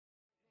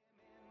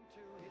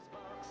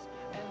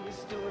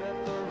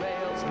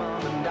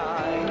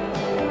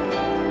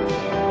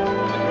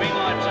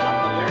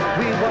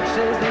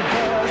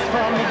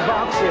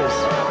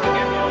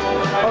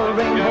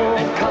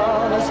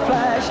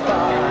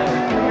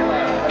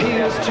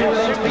was 2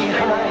 rows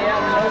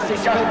behind as he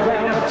sped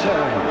round the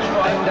turn,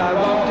 and I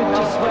wanted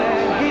to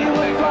swear he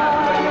would fly.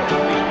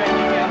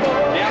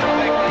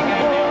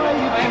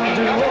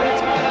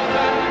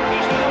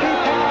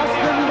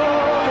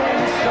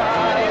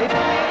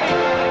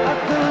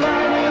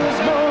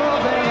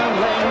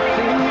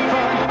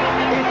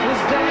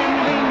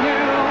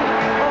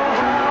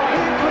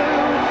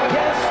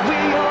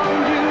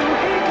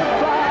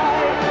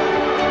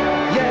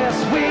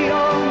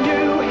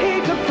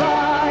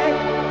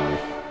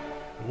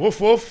 Woof,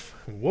 woof,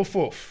 woof,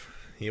 woof.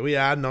 Here we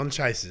are,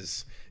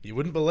 non-chasers. You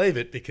wouldn't believe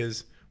it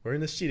because we're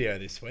in the studio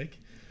this week,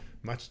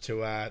 much to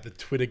the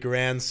Twitter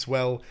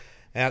groundswell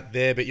out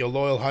there. But your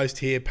loyal host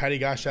here, Paddy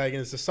Garshagen,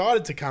 has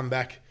decided to come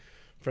back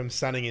from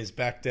sunning his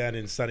back down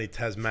in sunny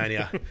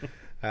Tasmania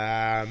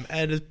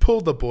and has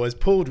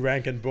pulled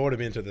rank and brought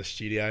him into the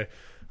studio.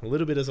 A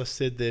little bit, as I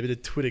said there, a bit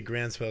of Twitter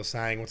groundswell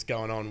saying, what's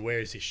going on? Where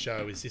is this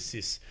show? Is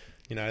this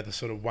the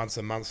sort of once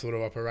a month sort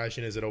of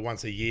operation? Is it a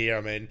once a year?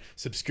 I mean,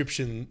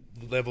 subscription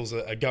levels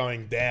are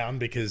going down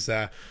because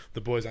the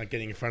boys aren't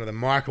getting in front of the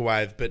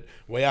microwave. But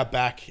we are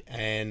back,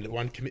 and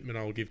one commitment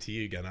I will give to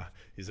you, Gunnar,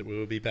 is that we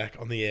will be back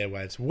on the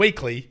airwaves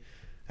weekly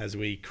as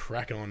we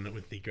crack on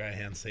with the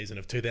Greyhound season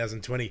of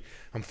 2020.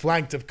 I'm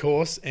flanked, of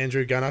course,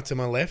 Andrew Gunnar to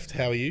my left.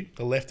 How are you?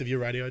 The left of your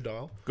radio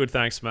dial. Good,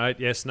 thanks, mate.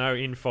 Yes, no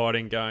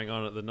infighting going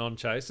on at the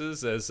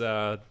non-chasers as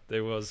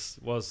there was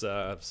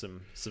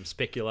some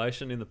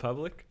speculation in the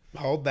public.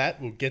 Hold that.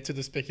 We'll get to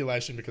the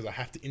speculation because I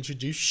have to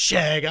introduce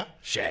Shagger.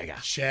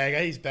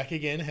 Shagger, he's back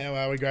again. How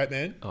are we, great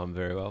man? I'm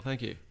very well,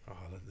 thank you. Oh,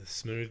 the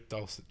smooth,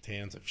 dulcet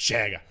tones of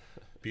Shagger.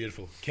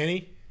 Beautiful.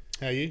 Kenny,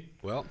 how are you?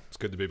 Well, it's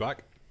good to be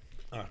back.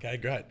 Okay,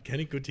 great.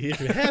 Kenny, good to hear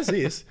from you. How's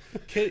this?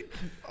 Kenny,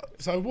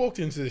 so I walked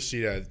into the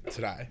studio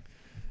today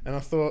and I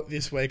thought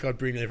this week I'd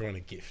bring everyone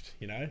a gift,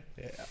 you know?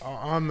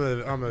 I'm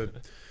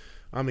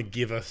a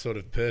giver sort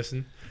of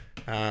person.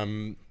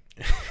 And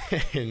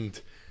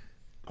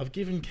I've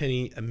given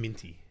Kenny a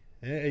minty.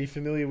 Are you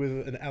familiar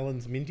with an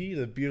Allen's minty,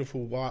 the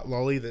beautiful white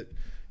lolly that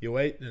you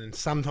eat and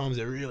sometimes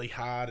they're really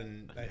hard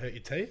and they hurt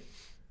your teeth?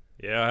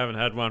 Yeah, I haven't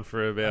had one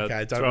for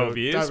about 12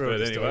 years,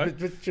 but anyway.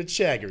 But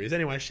Shagger is.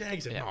 Anyway,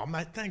 Shagger said, oh,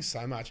 mate, thanks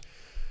so much.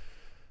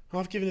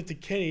 I've given it to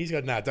Kenny. He's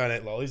got, don't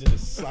eat lollies, and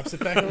just slaps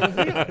it back on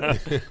the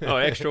finger. Oh,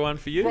 extra one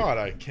for you?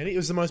 Righto, Kenny. It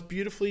was the most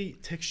beautifully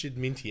textured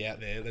minty out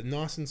there. They're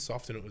nice and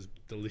soft, and it was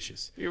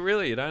delicious. You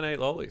don't eat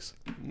lollies?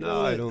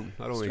 No, I don't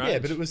eat. Yeah,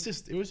 but it was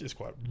just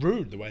quite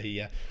rude the way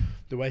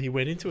he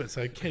went into it.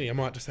 So Kenny, I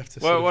might just have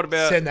to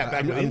send that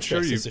back with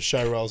interest as the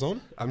show rolls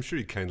on. I'm sure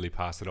you kindly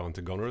passed it on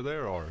to Gunnar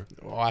there, or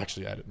I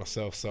actually ate it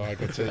myself, so I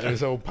got to. It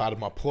was all part of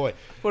my ploy.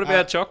 What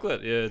about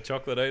chocolate? You a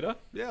chocolate eater?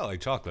 Yeah, I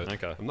like chocolate.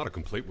 Okay. I'm not a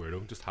complete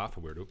weirdo, just half a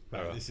weirdo.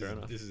 No, this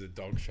is a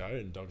dog show,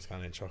 and dogs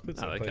can't eat chocolate,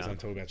 so No, please can't. don't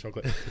talk about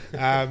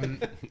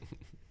chocolate.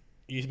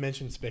 You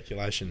mentioned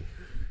speculation.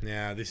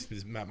 Now,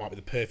 might be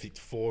the perfect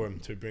forum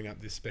to bring up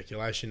this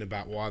speculation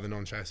about why the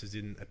non-chasers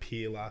didn't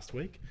appear last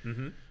week.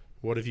 Mm-hmm.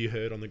 What have you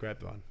heard on the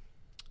grapevine?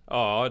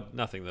 Oh,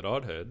 nothing that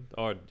I'd heard.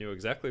 I knew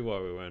exactly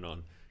why we weren't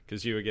on,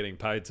 because you were getting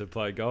paid to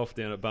play golf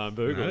down at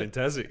Barnbougle in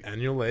Tassie.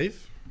 Annual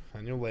leave,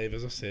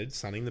 as I said,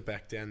 sunning the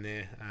back down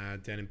there,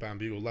 down in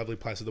Barnbougle, lovely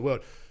place of the world.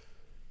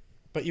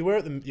 But you were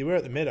at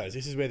the Meadows.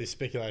 This is where this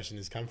speculation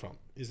has come from,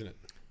 isn't it?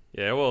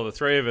 Yeah, well, the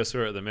three of us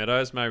were at the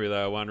Meadows. Maybe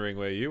they were wondering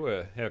where you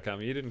were. How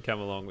come you didn't come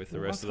along with the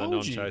rest of the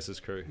non-chasers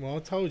crew? Well, I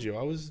told you.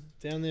 I was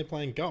down there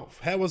playing golf.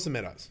 How was the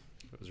Meadows?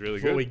 It was really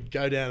Before good. we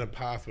go down a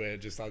path where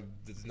there's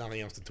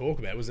nothing else to talk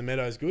about, was the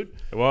Meadows good?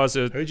 It was.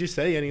 Who'd you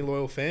see? Any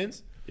loyal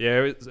fans?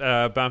 Yeah,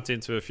 it bumped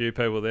into a few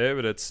people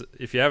there, but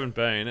if you haven't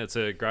been, it's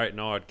a great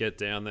night. Get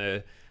down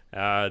there.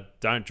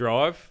 Don't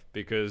drive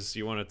because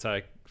you want to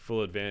take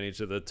full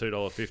advantage of the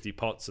 $2.50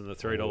 pots and the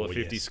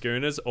 $3.50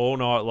 schooners all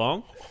night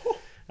long.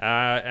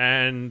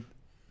 And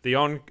the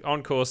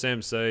on-course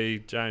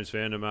MC, James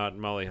Vandermaat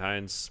and Molly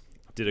Haynes,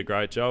 did a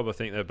great job. I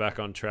think they're back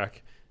on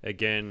track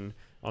again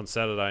on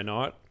Saturday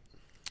night.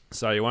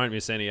 So you won't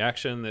miss any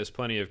action. There's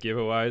plenty of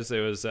giveaways.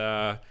 There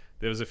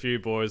was a few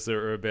boys that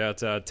were about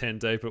 10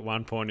 deep at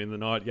one point in the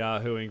night,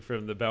 yahooing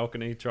from the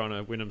balcony, trying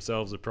to win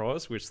themselves a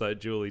prize, which they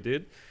duly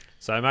did.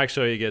 So make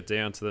sure you get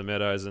down to the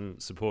Meadows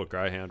and support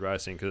Greyhound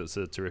Racing because it's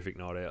a terrific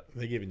night out.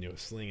 They're giving you a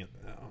sling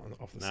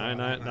off the side.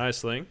 No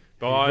sling.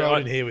 But I rolled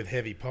in here with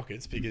heavy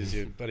pockets because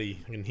you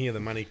can hear the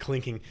money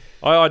clinking.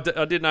 I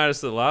did notice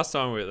that last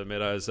time we were at the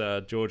Meadows,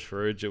 George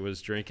Farrugia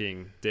was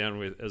drinking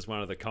down as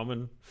one of the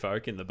common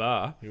folk in the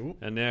bar, Ooh.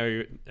 and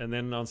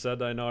then on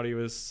Saturday night he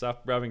was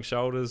up rubbing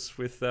shoulders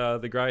with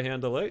the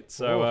Greyhound Elite.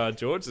 So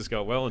George has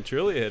got well and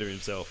truly ahead of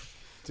himself.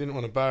 Didn't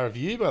want to bar of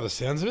you by the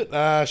sounds of it.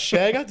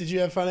 Shagger, did you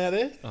have fun out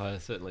there? I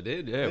certainly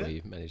did, yeah.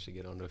 We managed to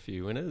get onto a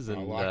few winners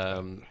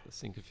and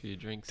sink a few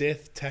drinks.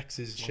 Death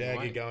taxes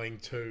Shagger going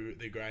to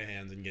the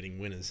Greyhounds and getting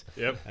winners.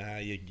 Yep.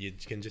 You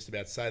can just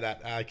about say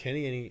that.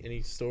 Kenny,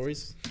 any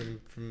stories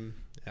from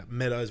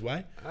Meadows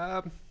Way?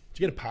 Did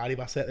you get a party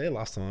bus out there?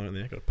 Last time I went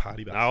there, got a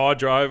party bus. No, I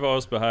drove. I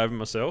was behaving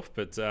myself,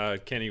 but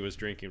Kenny was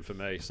drinking for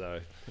me,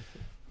 so...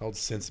 Old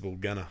sensible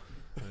gunner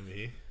over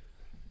here.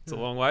 It's a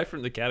long way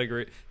from the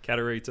category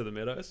to the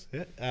Meadows.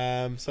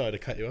 Yeah. Sorry to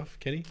cut you off,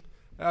 Kenny.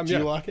 Do Yeah.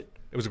 you like it?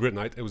 It was a great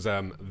night. It was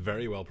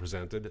very well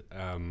presented.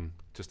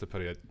 Just to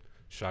put it,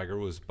 Shagger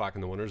was back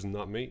in the winners and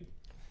not me.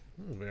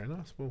 Oh, very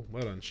nice. Well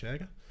done,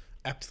 Shagger.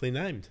 Aptly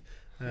named.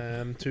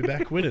 Two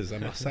back winners, I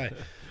must say.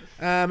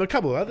 A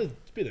couple of other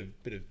bit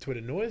of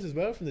Twitter noise as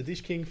well from the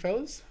Dish King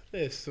fellas.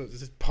 They're sort of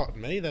just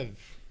potting me.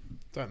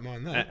 Don't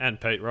mind that. And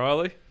Pete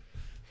Riley.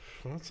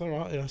 Well, it's all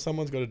right.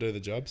 Someone's got to do the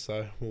job,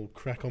 so we'll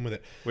crack on with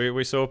it.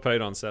 We saw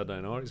Pete on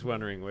Saturday night. He's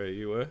wondering where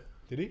you were.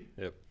 Did he?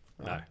 Yep.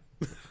 Oh. No.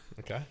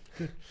 Okay.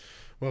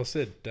 Well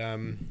said.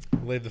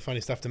 Leave the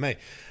funny stuff to me.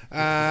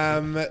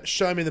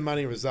 Show me the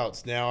money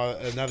results. Now,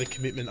 another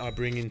commitment I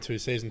bring into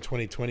season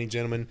 2020,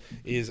 gentlemen,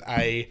 is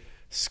a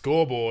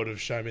scoreboard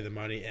of Show Me the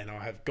Money, and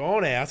I have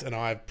gone out and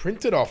I have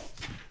printed off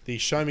the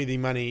Show Me the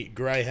Money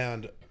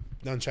Greyhound,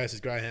 None Chasers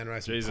Greyhound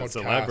Racing Jeez, podcast it's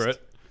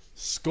elaborate.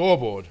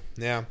 scoreboard.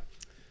 Now,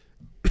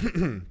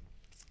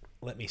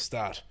 let me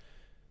start.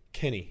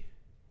 Kenny,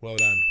 well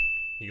done.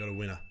 You got a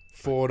winner.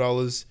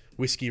 $4,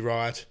 Whiskey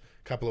Riot,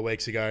 a couple of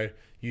weeks ago.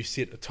 You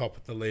sit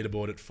atop the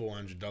leaderboard at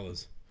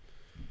 $400.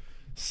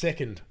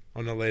 Second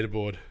on the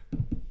leaderboard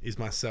is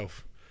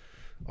myself,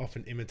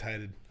 often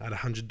imitated. I had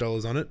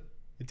 $100 on it.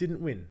 It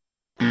didn't win.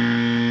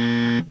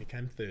 It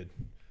came third.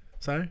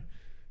 So,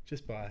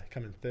 just by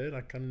coming third,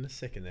 I come in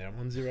second there. I'm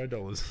on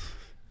 $0.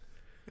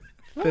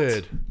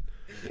 Third.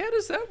 How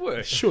does that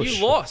work? Shush.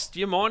 You lost.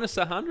 You're minus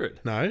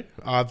 100. No,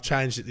 I've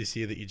changed it this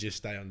year that you just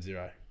stay on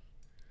zero.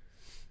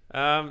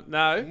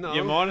 No,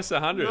 you're minus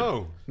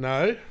 100.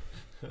 No.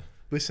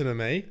 Listen to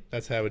me.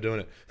 That's how we're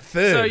doing it.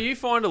 Third. So you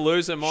find a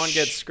loser, mine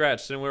gets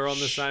scratched, and we're on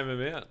the same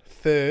amount.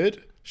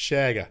 Third,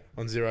 Shagger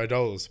on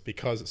 $0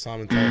 because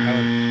Simon told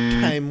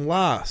Helen came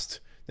last.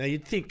 Now,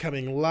 you'd think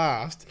coming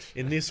last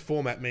in this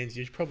format means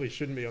you probably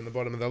shouldn't be on the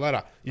bottom of the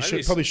ladder. You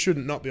probably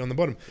shouldn't not be on the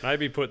bottom.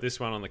 Maybe put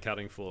this one on the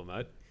cutting floor,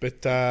 mate.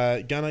 But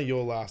Gunner,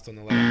 you're last on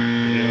the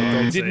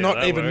ladder.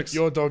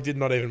 Your dog did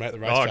not even make the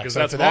racetrack. Because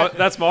So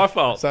that's my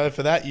fault. So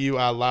for that, you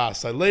are last.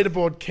 So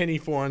leaderboard, Kenny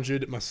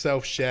 400,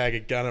 myself,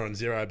 Shagger, Gunner on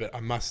 0. But I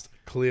must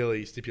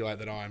clearly stipulate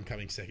that I am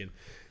coming second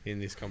in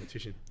this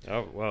competition.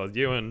 Oh, well,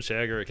 you and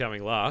Shagger are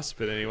coming last,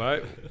 but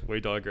anyway, we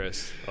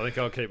digress. I think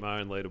I'll keep my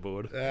own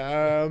leaderboard.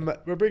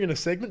 We're bringing a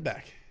segment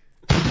back.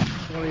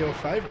 One of your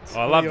favourites.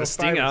 I love the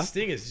stinger.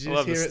 Stingers. Did you I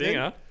love the hear it then?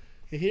 stinger.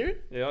 You hear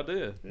it? Yeah, I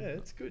do. Yeah,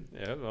 it's good.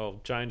 Yeah,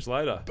 I'll change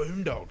later.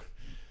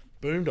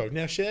 Boomdog.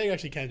 Now, Shag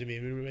actually came to me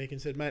every week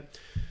and said, mate,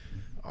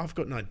 I've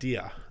got an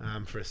idea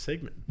for a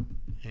segment.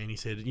 And he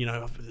said,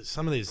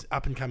 some of these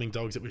up-and-coming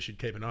dogs that we should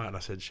keep an eye on. I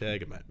said,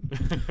 Shag it, mate.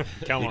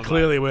 Come on, You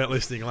clearly weren't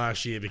listening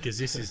last year because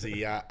this is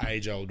the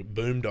age-old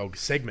Boomdog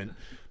segment.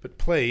 But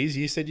please,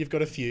 you said you've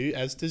got a few,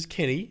 as does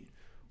Kenny.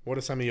 What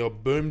are some of your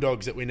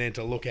Boomdogs that we need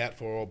to look out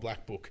for or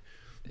Black Book?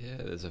 Yeah,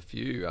 there's a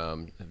few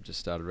have just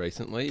started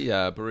recently.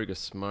 Baruga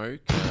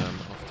Smoke,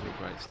 off to a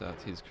great start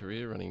to his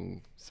career,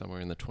 running somewhere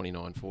in the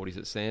 29.40s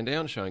at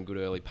Sandown, showing good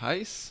early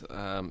pace.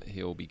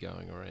 He'll be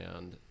going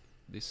around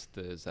this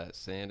Thursday at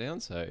Sandown,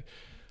 so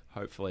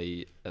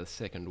hopefully a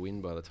second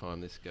win by the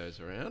time this goes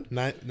around.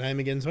 Name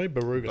again, sorry?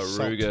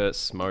 Baruga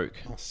Smoke.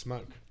 Oh,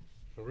 Smoke.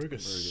 Baruga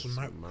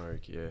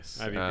Smoke. Yes.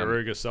 Maybe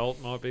Baruga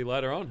Salt might be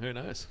later on. Who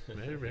knows?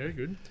 Very, very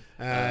good.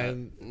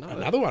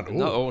 Another one.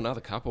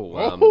 Another couple.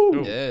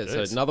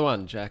 So another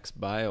one, Jax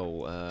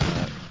Bale,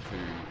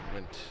 who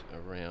went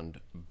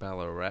around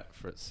Ballarat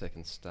for its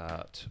second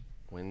start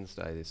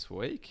Wednesday this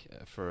week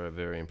for a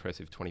very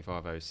impressive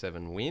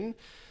 25.07 win.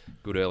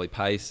 Good early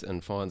pace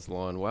and finds the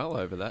line well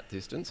over that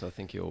distance. I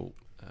think he'll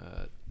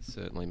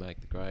certainly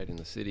make the grade in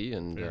the city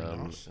and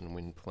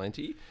win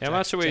plenty. How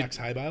much are we? Jax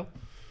Haybale.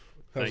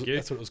 Thank you.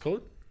 That's what it was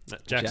called?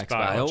 Jax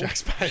Bale.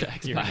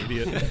 You're an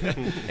idiot.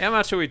 How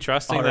much are we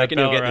trusting I that reckon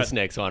Ballarat? you'll get this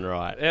next one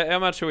right. How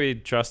much are we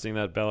trusting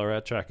that Ballarat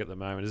track at the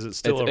moment? Is it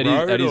still a It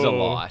road? is a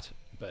or- light,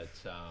 but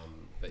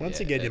Once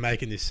yeah, again, you're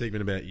making this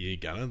segment about you,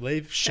 Gunner.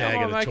 Leave Shagger How to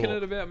am I making talk.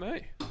 it about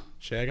me?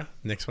 Shagger,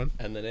 next one.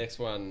 And the next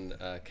one,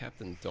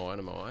 Captain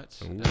Dynamite.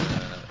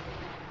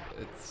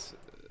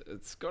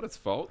 It's got its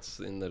faults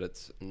in that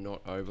it's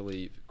not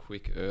overly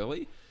quick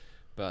early,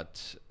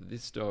 but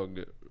this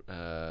dog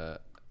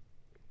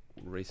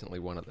recently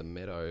won at the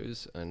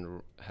Meadows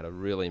and had a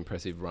really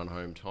impressive run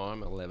home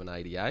time,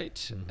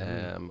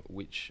 11.88,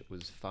 which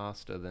was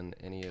faster than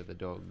any of the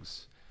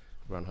dogs'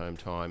 run home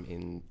time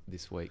in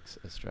this week's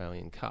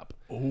Australian Cup.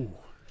 Ooh.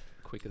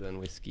 Quicker than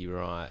Whiskey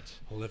Riot.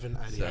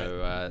 11.88.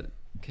 So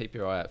keep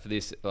your eye out for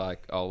this.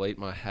 Like, I'll eat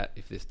my hat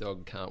if this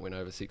dog can't win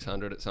over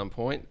 600 at some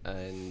point,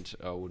 and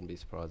I wouldn't be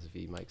surprised if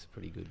he makes a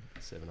pretty good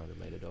 700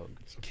 metre dog.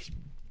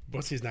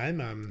 What's his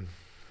name?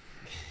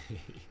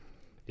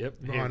 Yep.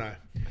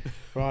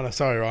 Rhino,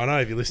 sorry, Rhino,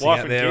 if you're listening Wife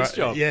out and there. kids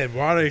job. Yeah,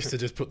 Rhino used to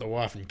just put the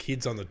wife and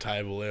kids on the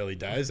table early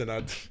days, and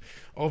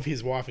of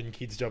his wife and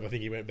kids job, I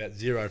think he went about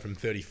 0 from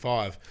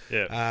 35.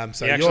 Yeah.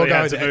 So he you're actually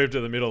going had to move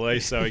to the Middle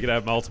East so he could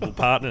have multiple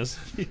partners.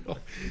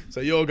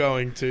 So you're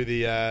going to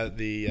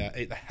the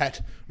eat the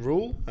hat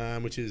rule,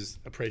 which is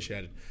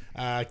appreciated.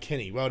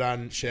 Kenny, well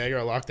done, Shagger.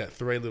 I like that.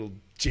 3 little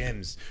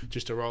gems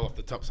just to roll off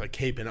the top. So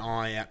keep an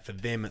eye out for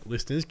them,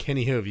 listeners.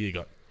 Kenny, who have you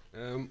got?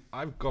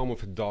 I've gone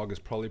with a dog that's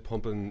probably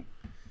pumping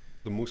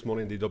the most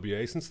money in the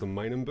WA since the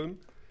mining boom.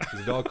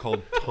 There's a dog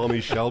called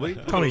Tommy Shelby.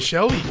 Tommy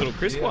Shelby. Little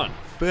crisp one.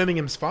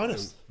 Birmingham's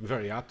finest.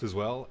 Very apt as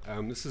well.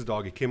 This is a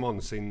dog. He came on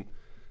the scene.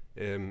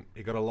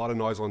 He got a lot of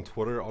noise on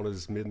Twitter on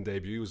his maiden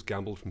debut. He was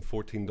gambled from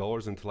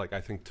 $14 into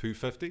I think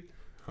 $250.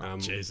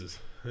 Jesus.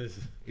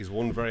 He's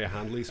won very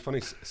handily. He's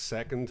finished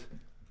second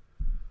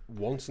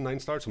once in 9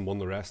 starts and won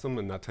the rest of them.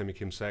 And that time he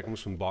came second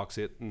was from box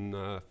 8 and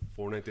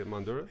 490 at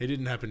Mandurah. He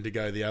didn't happen to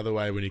go the other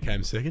way when he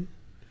came second?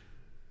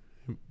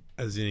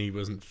 As in he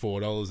wasn't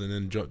 $4 and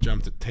then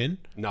jumped at 10?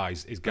 No,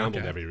 he's gambled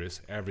Okay. every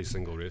race, every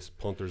single race.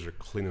 Punters are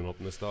cleaning up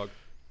in this dog.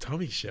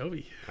 Tommy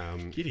Shelby.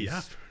 Giddy he's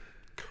up.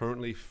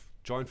 Currently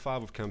joined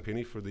 5 of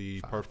Campini for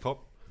the Perth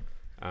Cup,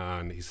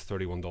 and he's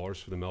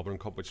 $31 for the Melbourne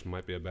Cup, which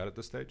might be a bet at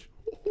this stage.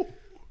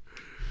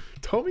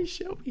 Tommy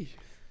Shelby.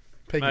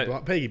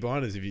 Peaky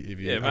Blinders, if you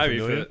Yeah, are maybe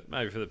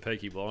familiar. for the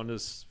Peaky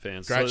Blinders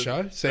fans. Great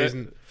show.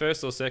 Season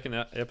first or second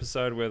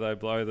episode where they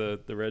blow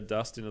the red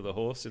dust into the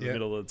horse in the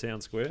middle of the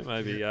town square.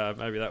 Maybe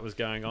that was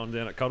going on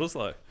down at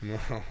Cottesloe.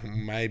 Well,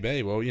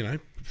 maybe. Well,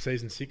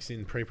 season 6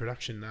 in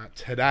pre-production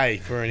today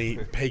for any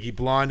Peaky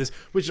Blinders,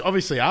 which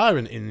obviously are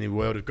in the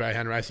world of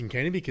greyhound racing,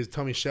 Kenny, because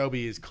Tommy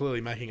Shelby is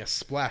clearly making a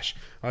splash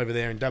over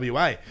there in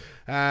WA.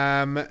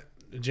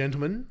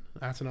 Gentlemen,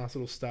 that's a nice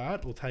little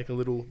start. We'll take a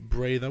little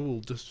breather.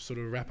 We'll just sort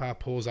of wrap our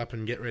paws up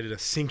and get ready to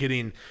sink it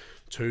in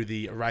to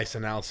the race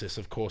analysis.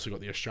 Of course, we've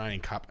got the Australian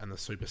Cup and the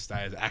Super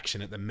Stayers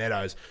action at the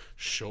Meadows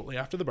shortly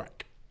after the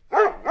break.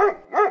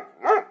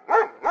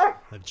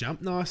 They've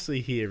jumped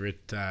nicely here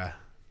at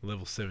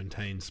level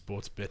 17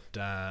 sports bet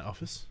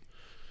office.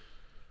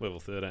 Level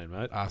 13,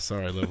 mate.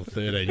 Sorry, level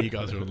 13. You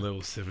guys are on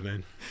level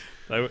 17.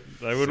 They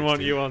wouldn't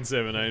want you on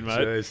 17, mate.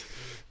 Jeez.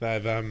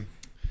 They've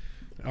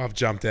I've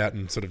jumped out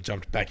and sort of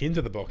jumped back into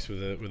the box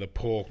with a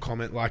poor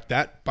comment like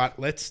that. But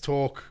let's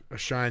talk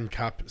Australian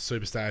Cup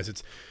Superstars.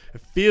 It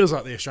feels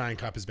like the Australian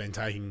Cup has been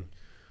taking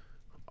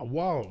a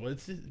while.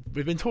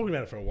 We've been talking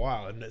about it for a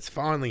while, and it's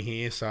finally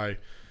here. So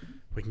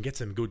we can get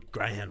some good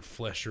greyhound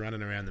flesh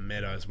running around the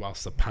Meadows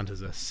whilst the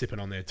punters are sipping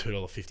on their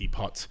 $2.50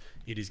 pots.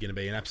 It is going to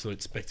be an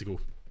absolute spectacle.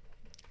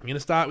 I'm going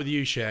to start with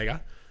you, Shagger,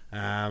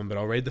 but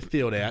I'll read the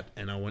field out,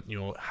 and I want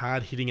your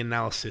hard-hitting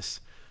analysis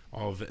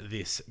of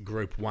this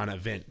Group 1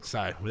 event.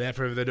 So, without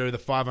further ado, the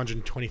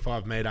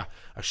 525-metre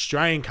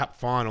Australian Cup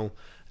final.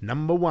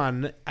 Number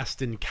 1,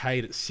 Aston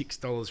Cade at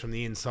 $6 from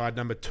the inside.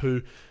 Number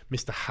 2,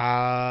 Mr.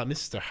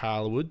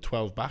 Harwood,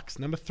 $12.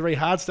 Number 3,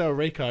 Hardsdale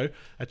Rico,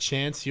 a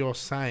chance you're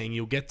saying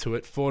you'll get to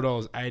it,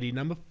 $4.80.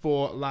 Number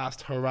 4,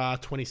 Last Hurrah,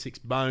 26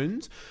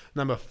 Bones.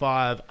 Number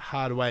 5,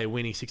 Hardaway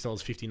Winnie,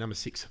 $6.50. Number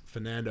 6,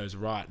 Fernando's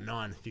Right,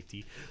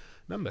 $9.50.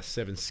 Number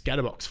 7,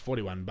 Scatterbox,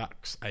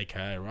 $41,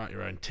 aka write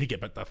your own ticket.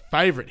 But the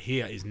favourite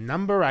here is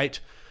number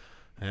 8.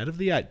 Out of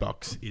the 8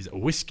 box is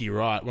Whiskey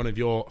Right, one of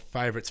your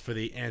favourites for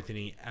the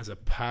Anthony as a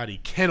Party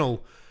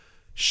Kennel.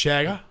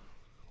 Shagger,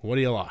 what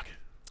do you like?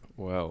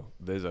 Well,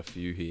 there's a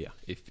few here.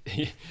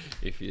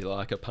 If you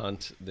like a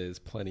punt, there's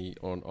plenty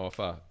on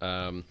offer.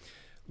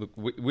 Look,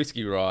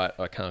 Whiskey Right,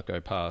 I can't go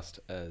past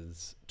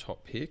as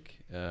top pick.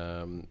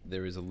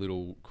 There is a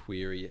little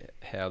query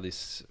how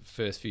this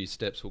first few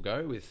steps will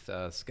go with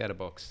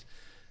Scatterbox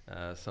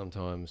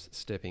sometimes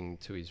stepping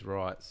to his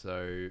right.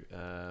 So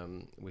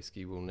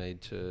Whiskey will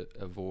need to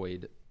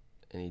avoid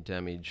any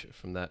damage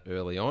from that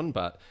early on.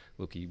 But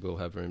look, he will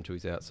have room to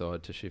his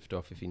outside to shift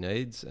off if he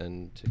needs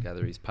and to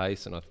gather his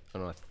pace. And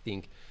I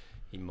think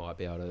he might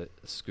be able to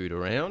scoot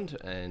around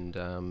and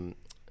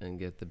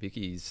get the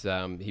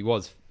bickies. He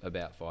was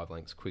about 5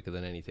 lengths quicker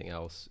than anything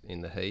else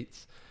in the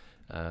heats.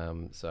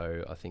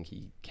 So I think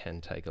he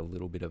can take a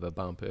little bit of a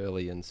bump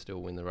early and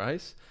still win the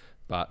race.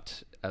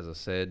 But as I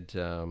said,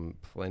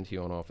 plenty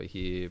on offer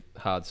here.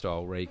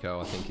 Hardstyle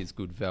Rico, I think, is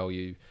good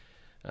value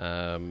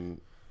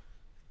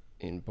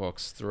in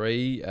box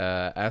 3.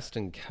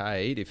 Aston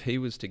Cade, if he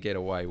was to get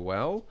away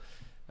well,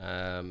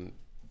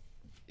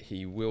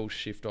 he will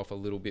shift off a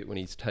little bit when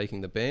he's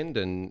taking the bend,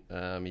 and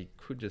he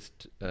could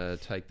just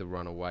take the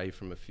run away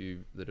from a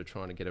few that are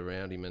trying to get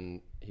around him.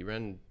 And he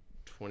ran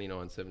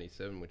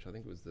 29.77, which I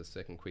think was the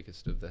second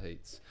quickest of the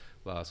heats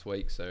last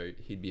week, so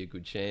he'd be a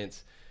good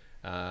chance.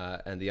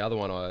 And the other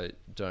one I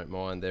don't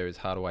mind there is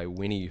Hardaway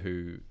Winnie,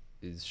 who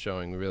is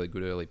showing really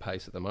good early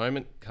pace at the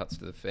moment, cuts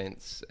to the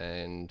fence,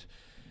 and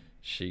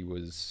she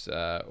was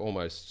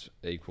almost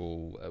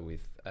equal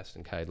with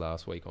Aston Cade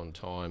last week on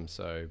time,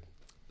 so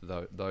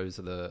those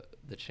are the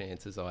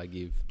chances I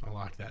give. I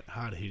like that.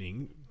 Hard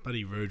hitting.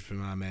 Bloody rude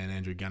from our man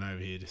Andrew Gunn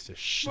over here just to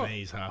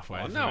sneeze halfway.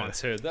 Oh, through. no one's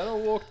heard that. I'll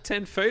walk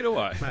 10 feet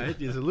away. Mate,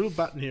 there's a little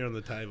button here on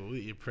the table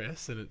that you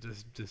press and it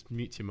just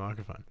mutes your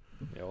microphone.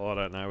 Yeah, well, I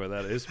don't know where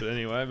that is, but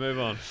anyway, move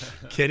on.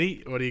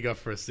 Kenny, what do you got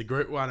for us? The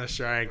Group 1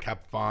 Australian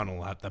Cup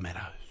final at the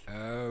Meadows.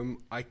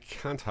 I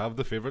can't have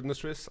the favourite in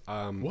this race.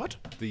 What?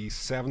 The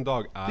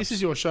 7-dog. This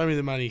is your show me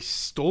the money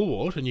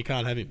stalwart and you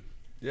can't have him.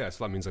 Yeah,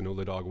 so that means I know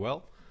the dog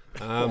well.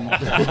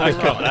 I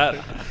got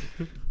that.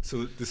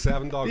 So the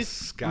 7-dog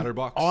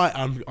scatterbox.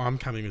 I'm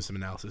coming with some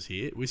analysis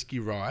here. Whiskey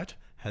Riot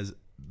has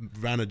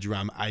run a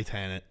drum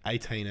 18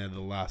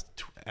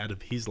 out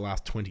of his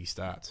last 20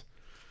 starts.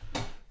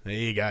 There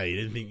you go. You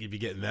didn't think you'd be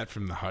getting that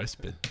from the host,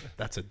 but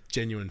that's a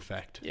genuine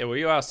fact. Yeah, well,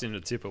 you asked him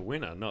to tip a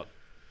winner, not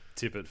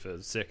tip it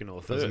for second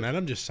or third. Doesn't matter.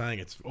 I'm just saying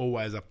it's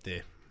always up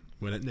there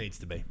when it needs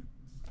to be.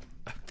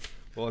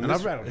 Well, And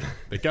I've rattled it.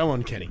 But go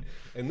on, Kenny.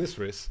 in this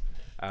race,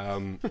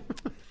 the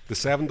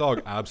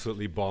 7-dog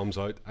absolutely bombs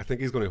out. I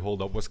think he's going to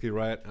hold up Whiskey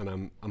Riot,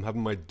 and I'm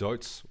having my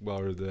doubts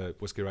whether the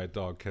Whiskey Riot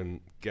dog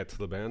can get to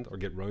the bend or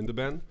get round the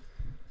bend.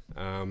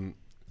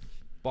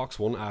 Box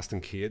 1,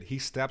 Aston Cade. He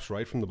steps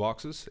right from the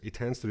boxes. He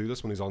tends to do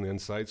this when he's on the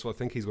inside, so I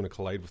think he's going to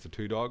collide with the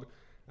 2-dog.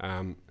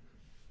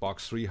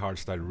 Box 3,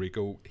 Hardstyle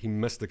Rico. He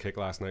missed the kick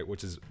last night,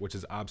 which is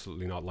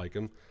absolutely not like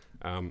him.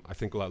 I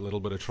think with that little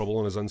bit of trouble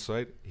on his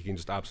inside, he can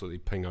just absolutely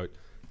ping out.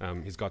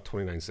 He's got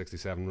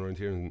 29.67 around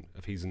here, and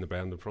if he's in the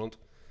bend in front,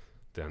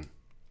 then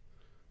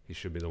he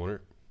should be the winner.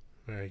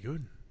 Very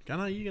good.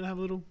 Gunnar, are you going to have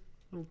a little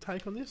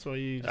take on this, or are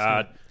you just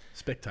gonna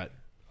spectate?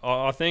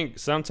 I think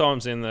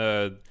sometimes in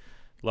the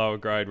lower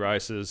grade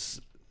races,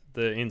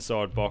 the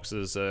inside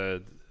boxes are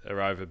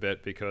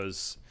overbet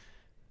because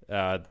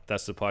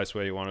that's the place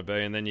where you want to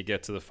be, and then you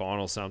get to the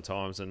final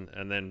sometimes, and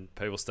then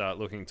people start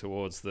looking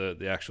towards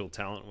the actual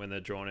talent when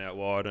they're drawn out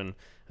wide, and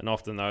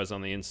often those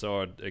on the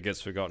inside, it gets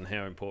forgotten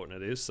how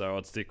important it is. So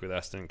I'd stick with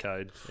Aston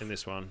Cade in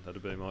this one.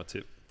 That'd be my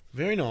tip.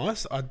 Very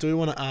nice. I do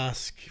want to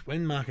ask,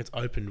 when markets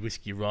opened,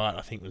 Whiskey Riot,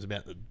 I think was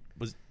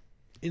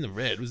in the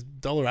red, was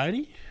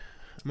 $1.80.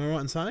 Am I right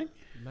in saying?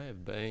 May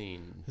have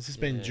been. It's just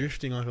been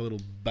drifting like a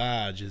little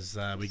barge as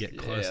we get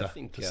closer I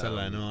think, to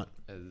Saturday night.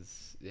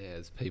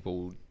 As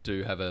people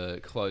do have a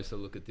closer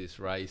look at this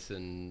race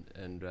and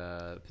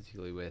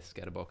particularly where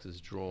Scatterbox is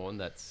drawn,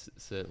 that's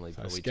certainly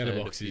So probably turned a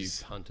Scatterbox few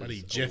is punters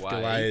bloody Jeff away.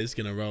 Galay is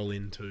going to roll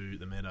into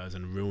the Meadows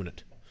and ruin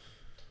it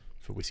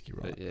for Whiskey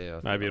Riot. But yeah,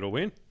 Maybe it'll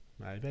win.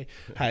 Maybe.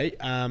 Hey,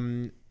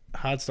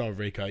 Hardstyle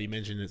Rico, you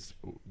mentioned it's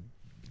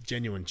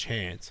genuine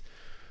chance.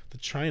 The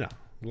trainer,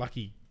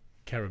 Lucky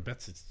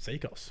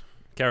Karabatsikos.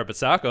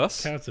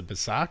 Karabatsakos. Carrots and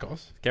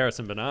Basakos. Carrots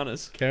and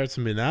bananas. Carrots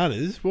and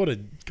bananas.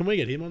 Can we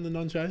get him on the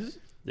non-chasers?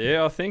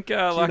 Yeah, I think Do you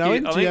Lucky. know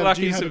him? I Do think you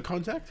Lucky's have a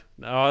contact?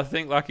 No, I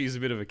think Lucky's a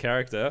bit of a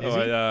character. Is he?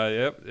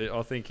 Yep.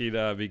 I think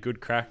he'd be good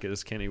crack,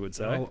 as Kenny would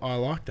say. I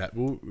like that.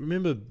 Well,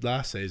 remember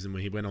last season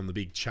when he went on the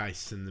big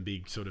chase and the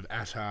big sort of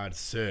Ashard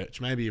search?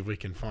 Maybe if we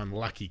can find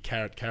Lucky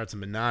Carrots and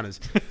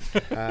bananas,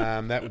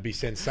 that would be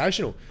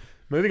sensational.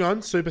 Moving on,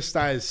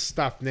 Superstars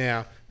stuff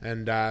now,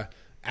 and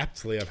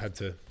aptly I've had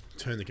to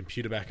turn the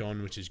computer back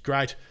on, which is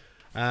great.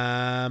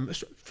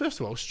 First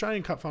of all,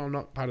 Australian Cup final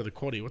not part of the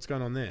quaddie. What's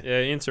going on there?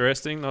 Yeah,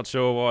 interesting. Not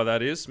sure why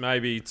that is.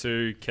 Maybe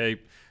to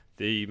keep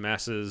the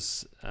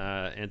masses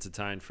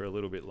entertained for a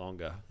little bit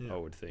longer, I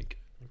would think.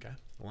 Okay,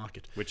 I like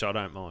it. Which I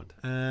don't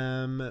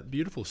mind.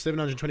 Beautiful.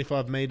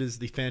 725 metres,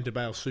 the Fanta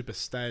Bale Super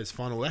Stayers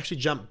final. We'll actually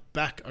jump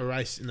back a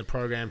race in the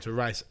program to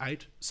race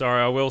 8.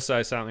 Sorry, I will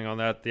say something on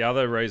that. The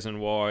other reason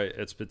why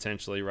it's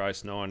potentially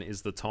race 9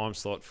 is the time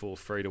slot for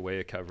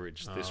free-to-wear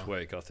coverage this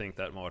week. I think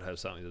that might have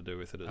something to do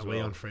with it as well. Are we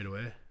on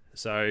free-to-wear?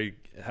 So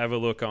have a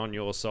look on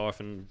your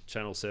Siphon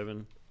Channel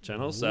 7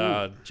 channels,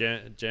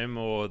 Gem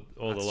or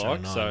the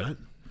like. 9,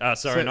 Not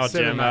Seven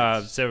Gem,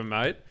 Mates. 7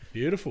 Mate.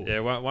 Beautiful.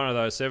 Yeah, one of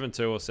those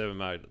 7-2 or 7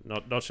 Mate.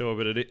 Not sure,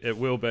 but it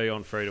will be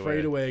on free-to-wear.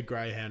 Free-to-wear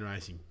greyhound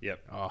racing. Yep.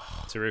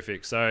 Oh,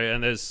 Terrific. So,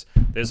 and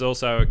there's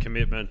also a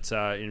commitment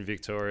in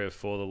Victoria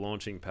for the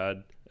launching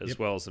pad as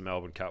well as the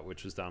Melbourne Cup,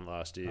 which was done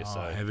last year. oh, So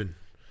heaven.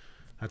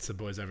 That's the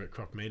boys over at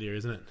Croc Media,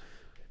 isn't it?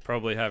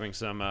 probably having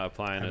some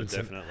play in it,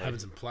 definitely. Having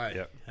some play.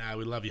 Yep.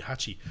 We love you,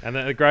 Hutchie. And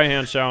the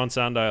Greyhound show on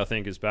Sunday, I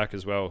think, is back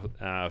as well,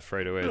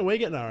 free to air. We're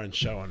getting our own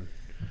show on.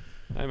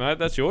 Hey, mate,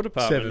 that's your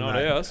department, 7, not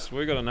mate. ours.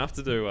 We've got enough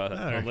to do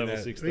on level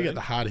 16. We got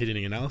the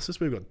hard-hitting analysis.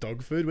 We've got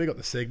dog food. We've got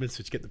the segments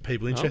which get the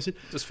people interested.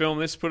 Just film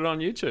this, put it on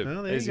YouTube.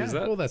 Oh, there Easy you as go.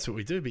 that. Well, that's what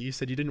we do, but you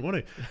said you didn't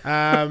want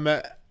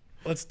to.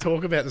 Let's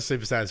talk about the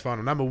Superstars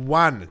final. Number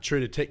 1, True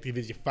Detective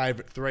is your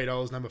favourite,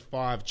 $3. Number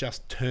 5,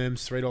 Just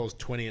Terms,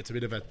 $3.20. It's a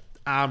bit of an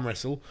arm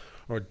wrestle,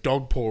 or a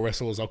dog paw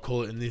wrestle, as I'll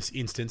call it in this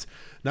instance.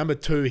 Number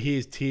 2,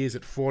 Here's Tears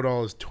at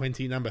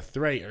 $4.20. Number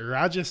 3,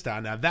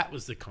 Rajasthan. Now, that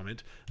was the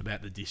comment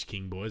about the Dish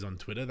King boys on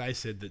Twitter. They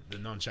said that the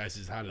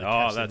non-chasers harder to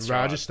catch than that's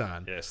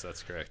Rajasthan. Right. Yes,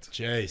 that's correct.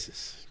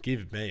 Jesus,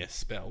 give me a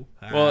spell.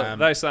 Well,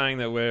 they're saying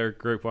that we're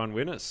Group 1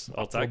 winners.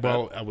 I'll take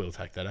that. I will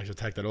take that. Actually, I'll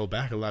take that all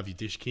back. I love you,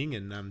 Dish King,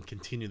 and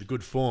continue the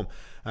good form.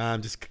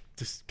 Just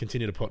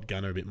continue to pot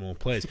Gunner a bit more,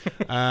 please.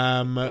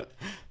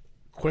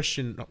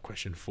 not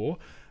question 4.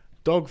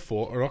 Dog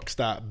 4,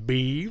 Rockstar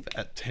Beeve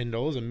at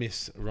 $10. And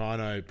Miss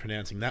Rhino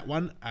pronouncing that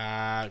one.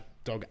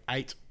 Dog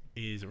 8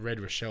 is Red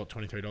Rochelle at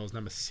 $23.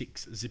 Number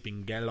 6,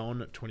 Zipping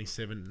Gallon at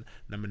 $27.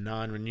 Number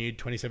 9, Renewed,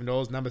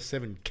 $27. Number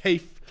 7,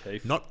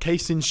 Keef. Not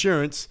Case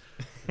Insurance,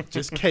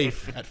 just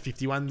Keef at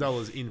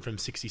 $51. In from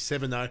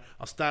 67 though.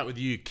 I'll start with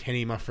you,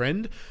 Kenny, my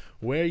friend.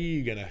 Where are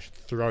you going to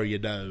throw your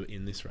dough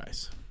in this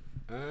race?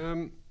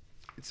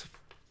 It's a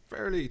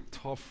fairly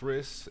tough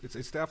race.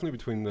 It's definitely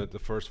between the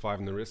first 5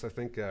 in the race. I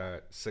think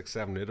 6,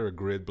 7, 8 are a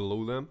grade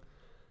below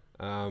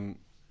them.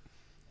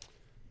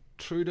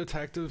 True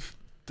Detective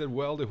did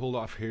well to hold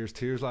off Here's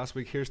Tears last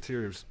week. Here's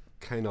Tears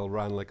kind of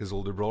ran like his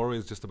older brother.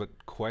 He's just a bit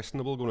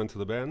questionable going into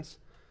the bends.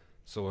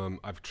 So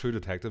I've True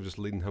Detective just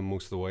leading him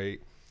most of the way.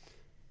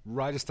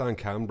 Rajasthan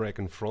can break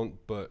in front,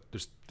 but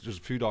there's a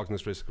few dogs in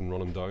this race that can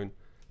run him down.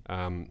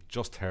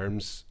 Just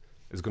Terms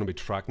is going to be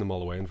tracking them all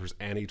the way, and if there's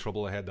any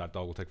trouble ahead, that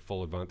dog will take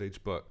full advantage.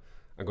 But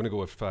I'm going to go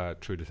with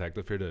True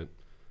Detective here to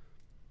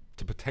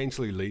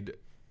potentially lead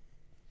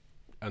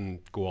and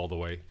go all the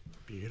way.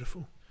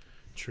 Beautiful.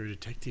 True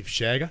Detective.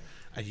 Shagger,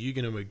 are you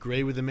going to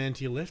agree with the man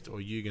to your left, or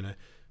are you going to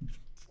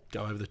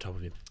go over the top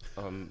of him?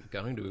 I'm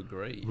going to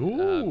agree.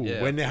 Ooh,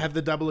 when they have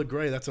the double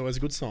agree, that's always a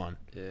good sign.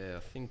 Yeah, I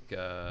think,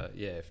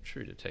 if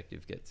True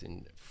Detective gets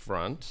in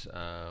front,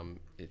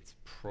 it's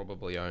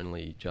probably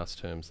only Just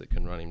Terms that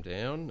can run him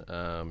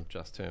down.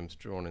 Just Terms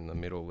drawn in the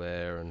middle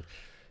there, and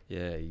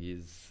he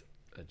is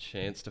a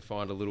chance to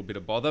find a little bit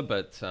of bother,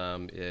 but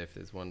if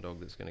there's one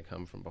dog that's going to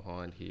come from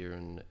behind here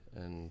and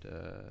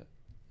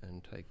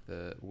take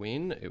the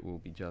win, it will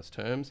be Just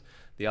Terms.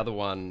 The other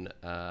one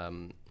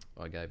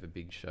I gave a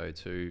big show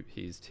to,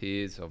 Here's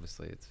Tears.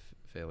 Obviously, it's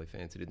fairly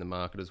fancied in the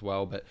market as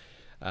well, but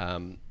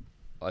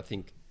I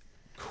think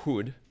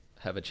could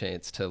have a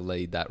chance to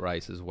lead that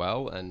race as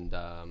well. And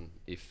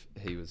if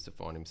he was to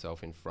find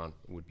himself in front,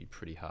 it would be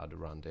pretty hard to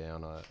run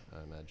down, I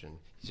imagine.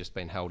 He's just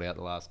been held out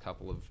the last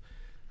couple of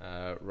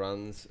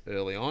runs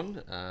early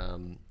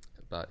on.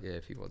 But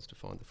if he was to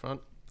find the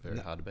front, very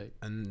hard to beat.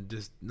 And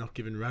just not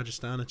giving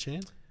Rajasthan a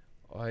chance?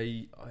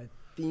 I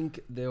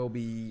think there'll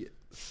be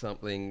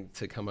something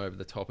to come over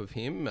the top of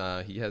him.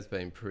 He has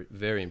been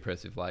very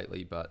impressive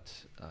lately, but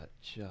I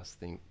just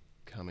think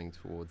coming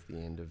towards the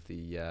end of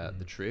the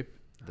trip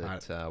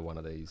that one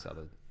of these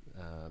other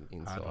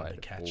inside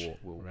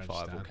will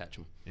catch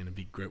him in a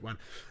big group one.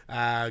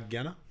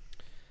 Gunner?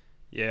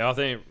 Yeah, I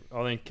think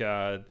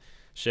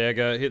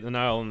Shagger hit the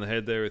nail on the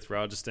head there with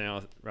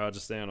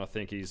Rajasthan. I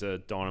think he's a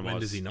dynamite.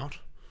 When does he not?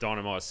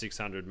 Dynamite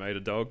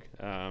 600-metre dog.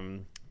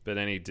 But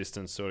any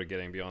distance sort of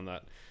getting beyond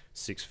that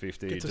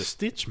 650. It's a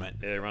stitch, mate.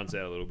 Yeah, runs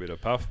out a little bit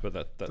of puff, but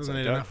that's doesn't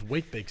need enough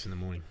wheat beaks in the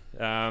morning.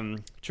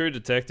 True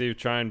Detective,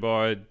 trained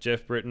by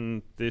Jeff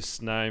Britton.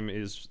 This name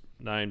is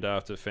named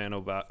after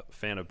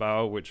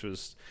Fanabale, which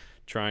was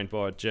trained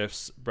by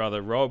Jeff's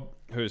brother Rob,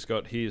 who's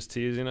got Here's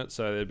Tears in it.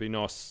 So there'd be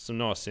some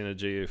nice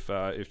synergy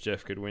if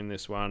Jeff could win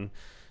this one.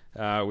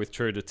 With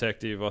True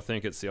Detective, I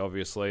think it's the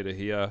obvious leader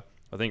here.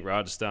 I think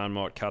Rajasthan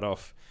might cut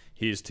off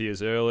Here's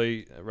Tears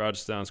early.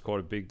 Rajasthan's quite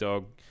a big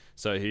dog,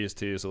 so Here's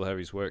Tears will have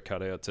his work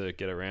cut out to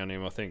get around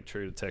him. I think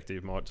True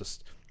Detective might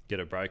just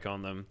get a break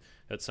on them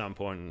at some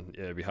point, and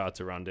it'd be hard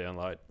to run down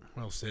late.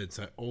 Well said.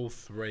 So all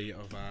three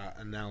of our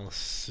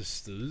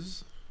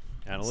analysts.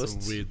 Analysts?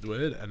 That's a weird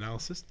word.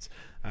 Analysts.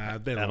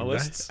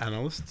 Analysts.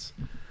 Analysts.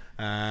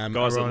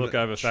 Guys that look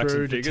over facts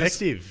True and figures.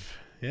 Detective.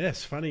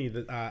 Yes, funny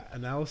that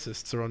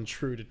analysts are on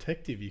True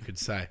Detective, you could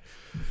say.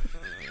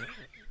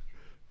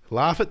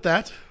 Laugh at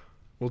that.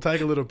 We'll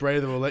take a little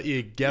breather. We'll let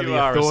you gather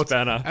your thoughts.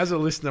 As a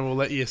listener, we'll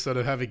let you sort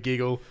of have a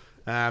giggle,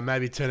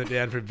 maybe turn it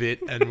down for a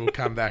bit, and we'll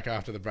come back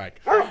after the break.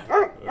 All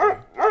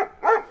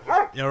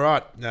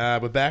right,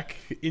 we're back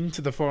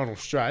into the final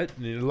straight.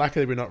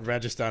 Luckily, we're not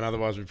Rajasthan,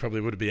 otherwise we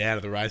probably would have been out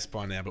of the race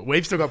by now. But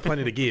we've still got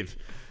plenty to give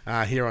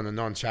here on the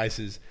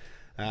Non-Chasers.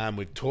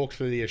 We've talked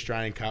through the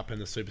Australian Cup and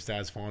the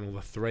Superstars final.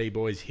 The three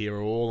boys here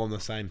are all on the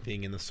same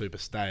thing in the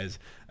Superstars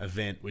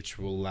event, which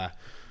will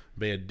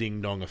be a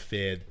ding-dong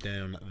affair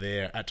down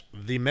there at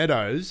the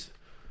Meadows.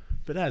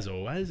 But as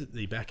always, at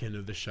the back end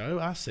of the show,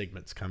 our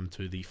segments come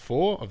to the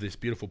fore of this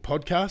beautiful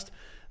podcast.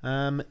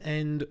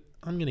 And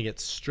I'm going to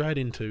get straight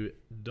into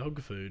dog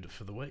food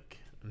for the week,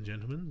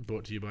 gentlemen.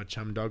 Brought to you by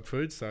Chum Dog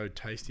Food. So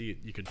tasty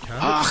you could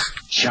carve it.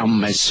 Ach,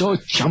 Chum is so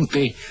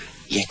chumpy,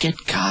 you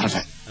could carve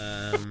it.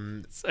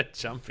 So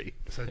chumpy.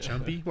 So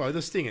chumpy. Well,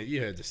 the stinger. You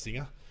heard the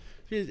stinger.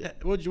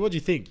 What do you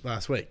think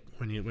last week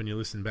when you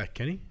listened back,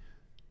 Kenny?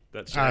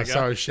 That's Shagger.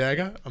 Sorry,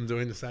 Shagger. I'm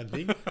doing the same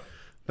thing.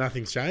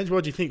 Nothing's changed.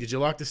 What do you think? Did you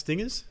like the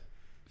stingers?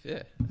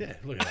 Yeah. Yeah,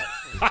 look at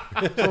that.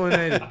 That's all I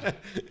needed.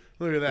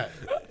 Look at that.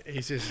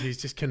 He's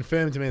just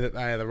confirmed to me that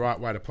they are the right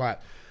way to play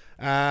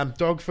it.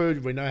 Dog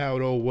food, we know how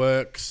it all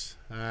works.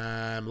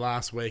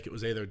 Last week it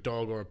was either a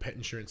dog or a pet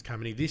insurance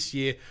company. This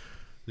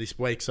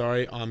week,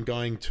 I'm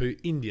going to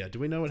India. Do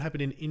we know what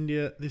happened in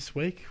India this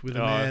week with a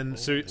man?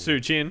 Su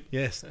Chin.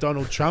 Yes,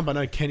 Donald Trump. I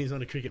know Kenny's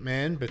not a cricket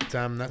man, but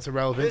that's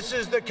irrelevant. This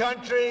is the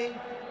country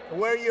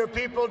where your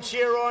people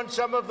cheer on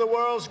some of the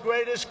world's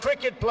greatest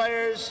cricket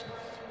players.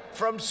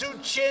 from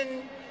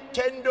Sachin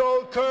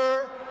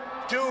Tendulkar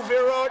to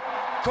Virat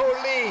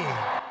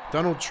Kohli.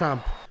 Donald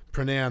Trump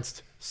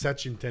pronounced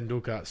Sachin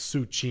Tendulkar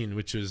Suchin,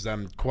 which was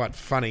quite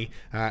funny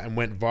and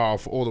went viral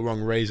for all the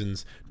wrong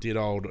reasons. Did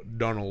old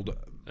Donald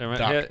How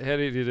Duck.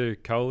 did you do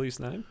Kohli's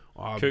name?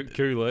 Oh,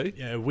 Kohli.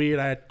 Yeah, weird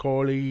at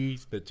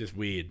Kohli, but just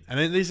weird. And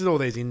then this is all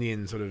these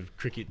Indian sort of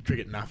cricket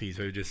nuffies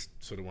who just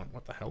sort of went,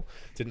 what the hell?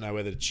 Didn't know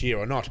whether to cheer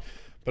or not.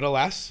 But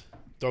alas,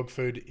 dog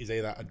food is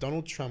either a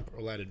Donald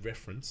Trump-related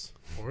reference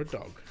or a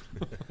dog.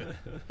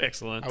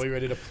 Excellent. Are we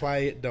ready to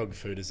play dog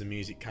food as the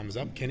music comes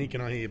up? Kenny,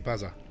 can I hear your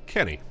buzzer?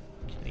 Kenny.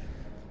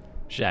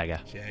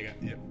 Shagger. Shagger,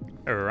 yep.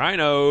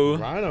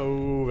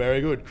 Rhino.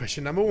 Very good.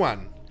 Question number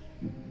 1.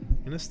 I'm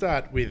going to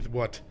start with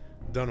what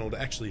Donald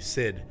actually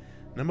said.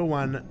 Number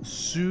 1,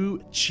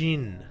 Su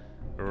Chin.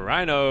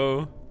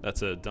 Rhino.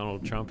 That's a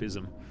Donald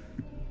Trumpism.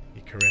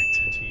 You're correct.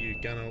 To you,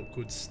 Gunnell.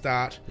 Good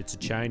start. It's a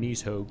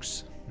Chinese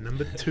hoax.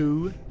 Number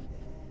 2,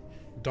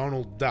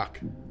 Donald Duck.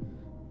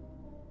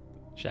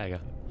 Shagger.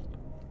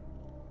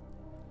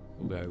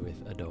 We'll go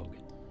with a dog.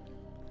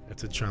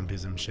 That's a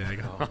Trumpism,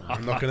 Shagger.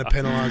 I'm not going to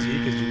penalise you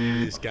because you're new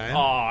to this game.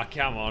 Oh,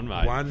 come on,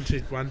 mate. One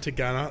to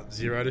Gunner,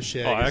 0 to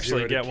Shagger. I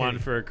actually 0 to get one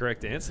Kenny. for a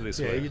correct answer this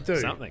week. Yeah, you do.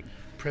 Something.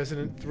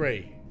 President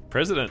 3.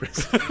 President.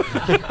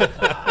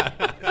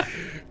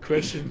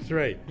 Question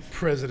 3,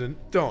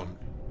 President Don.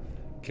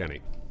 Kenny.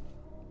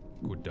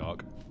 Good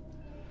dog.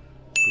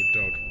 Good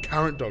dog.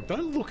 Current dog.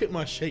 Don't look at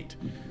my sheet.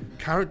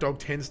 Current dog,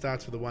 10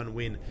 starts for the 1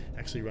 win.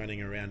 Actually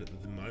running around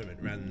at the moment.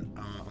 Ran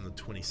on the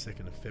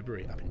 22nd of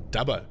February up in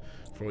Dubbo.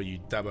 For all you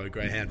Dubbo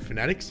Greyhound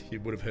fanatics, you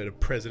would have heard of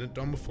President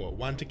Don before.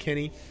 1 to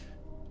Kenny.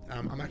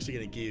 I'm actually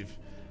going to give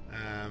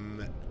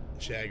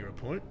Shagger a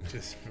point,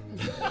 just from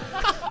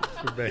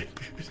me.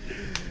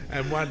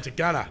 And 1 to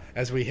Gunner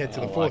as we head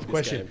to the 4th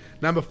question. game.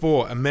 Number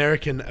 4,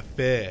 American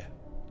Affair.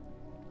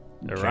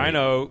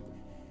 Rhino.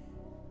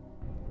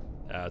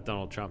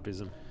 Donald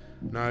Trumpism.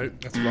 No,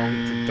 that's wrong.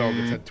 It's a dog.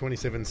 It's had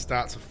 27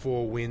 starts of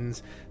 4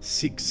 wins,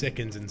 6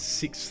 seconds and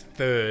 6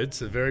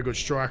 thirds. A very good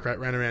strike rate.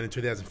 Ran around in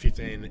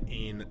 2015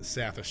 in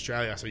South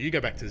Australia. So you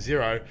go back to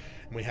 0,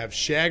 and we have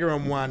Shagger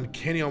on 1,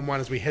 Kenny on 1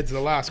 as we head to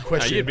the last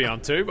question. You'd be on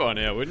 2 by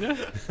now, wouldn't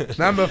you?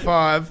 Number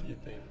 5,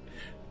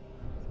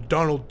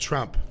 Donald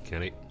Trump.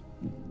 Kenny.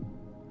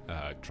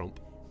 Trump.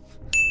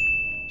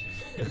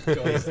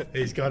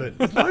 He's got it.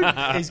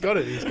 No, he's got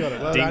it.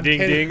 Well Ding, done, ding,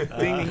 Kenny. ding.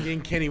 Ding,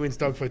 ding. Kenny wins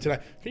dog food today.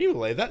 Can you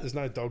believe that? There's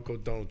no dog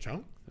called Donald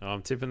Trump.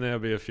 I'm tipping there'll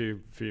be a few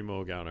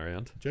more going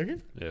around. Do you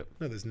reckon? Yep.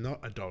 No, there's not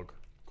a dog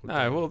called No,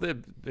 Donald. well,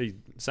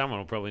 someone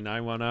will probably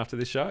name one after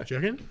this show. Do you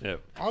reckon?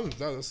 Yep.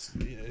 This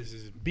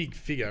is a big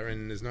figure,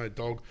 and there's no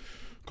dog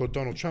called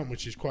Donald Trump,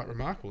 which is quite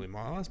remarkable in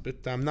my eyes.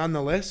 But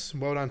nonetheless,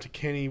 well done to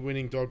Kenny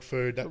winning dog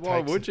food. That Why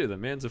takes would you? The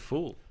man's a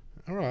fool.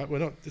 All right, we're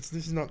not. This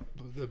is not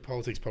the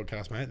politics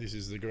podcast, mate. This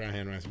is the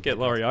Greyhound Racing. Get podcast.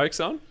 Laurie Oakes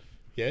on.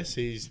 Yes,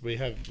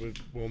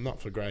 well, not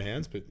for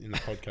greyhounds, but in the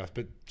podcast.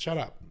 But shut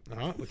up. All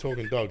right, we're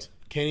talking dogs.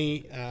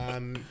 Kenny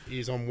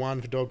is on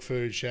 1 for dog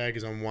food. Shag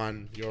is on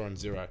 1. You're on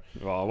 0.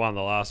 Well, I won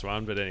the last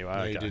one, but anyway. No,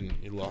 okay. you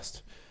didn't. You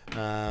lost.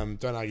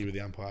 Don't argue with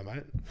the umpire,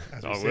 mate.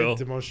 As we I said, will.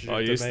 demonstrative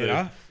I used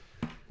demeanour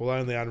will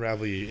only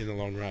unravel you in the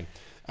long run.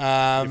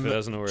 If it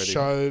hasn't already.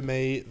 Show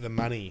me the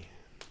money,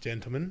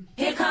 gentlemen.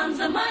 Here comes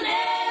the money.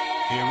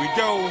 Here we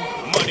go.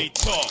 Money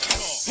talk.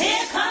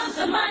 Here comes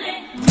the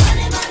money.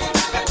 Money, money,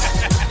 money.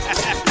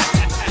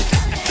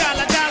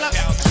 Dollar, dollar.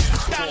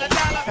 Dollar,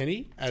 dollar.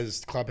 Kenny,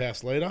 as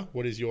clubhouse leader,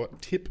 what is your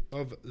tip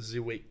of the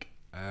week?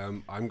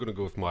 I'm going to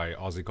go with my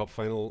Aussie Cup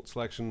final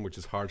selection, which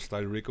is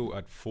Hardstyle Rico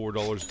at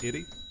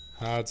 $4.80.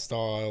 Hard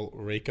style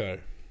Rico.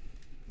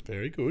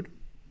 Very good.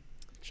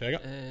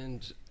 Shagger.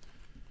 And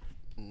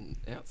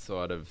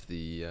outside of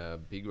the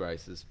big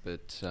races,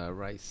 but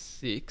race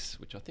 6,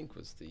 which I think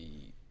was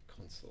the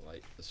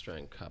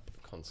Australian Cup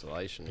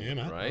consolation Yeah,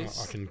 mate.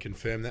 race. I can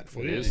confirm that for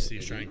It you. is, It's the it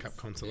Australian is. Cup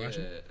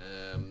consolation.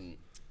 Yeah,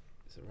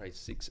 so race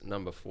 6,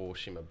 number 4,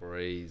 Shimmer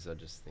Breeze. I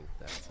just think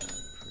that's a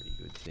pretty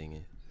good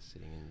thing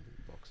sitting in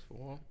box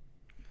 4.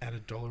 At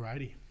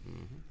 $1.80.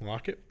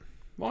 Like it?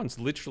 Mine's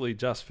literally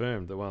just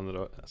firmed, the one that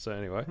I... So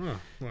anyway. Oh,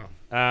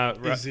 well.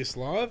 Is Is this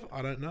live?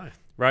 I don't know.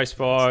 Race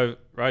 5,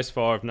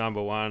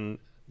 number 1,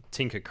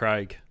 Tinker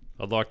Craig.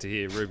 I'd like to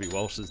hear Ruby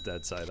Walsh's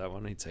dad say that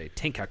one. He'd say,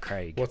 Tinker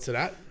Craig. What's it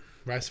at?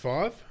 Race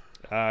 5?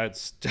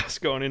 It's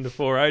just gone into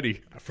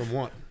 480. From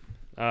what?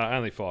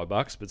 Only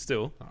 $5, but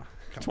still.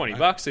 Come on, mate.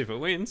 $20 if it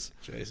wins.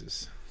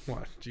 Jesus.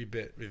 What? Do you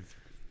bet with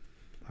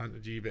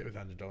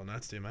 $100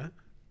 notes, do you, mate?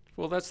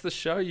 Well, that's the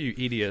show, you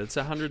idiot. It's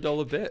a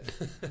 $100 bet.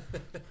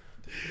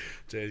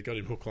 Geez, got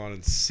him hook, line,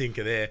 and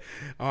sinker there.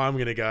 I'm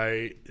going to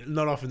go.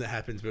 Not often that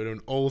happens, but when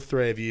all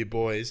 3 of you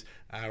boys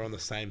are on the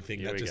same thing,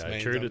 Here that we just go.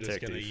 means True I'm just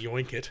Detective. going to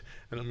yoink it,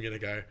 and I'm going to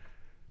go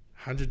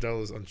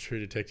 $100 on True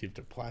Detective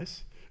to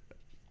place.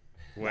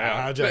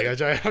 Wow. I'm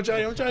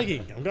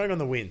joking. I'm going on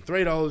the win.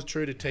 $3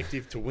 True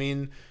Detective to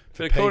win.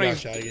 For But according,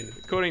 Peter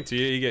Shagan. according to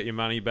you, you get your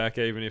money back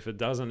even if it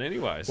doesn't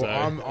anyway. So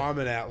Well, I'm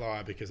an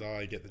outlier because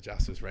I get the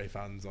justice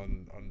refunds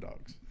on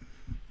dogs.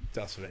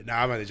 Just for me. No,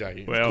 I'm only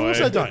joking. Well, of course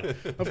eh? I don't.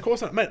 Of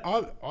course not. Mate,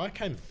 I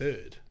came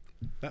 3rd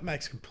That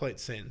makes complete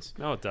sense.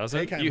 No, it doesn't.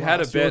 He came You had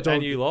a last. Your bet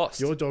and dog- you lost.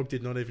 Your dog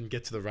did not even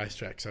get to the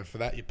racetrack, so for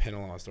that you're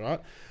penalised, all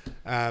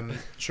right?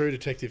 True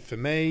Detective for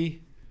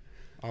me,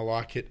 I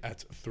like it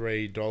at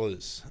 $3.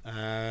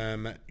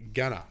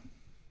 Gunner,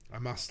 I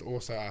must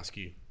also ask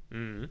you,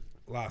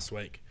 last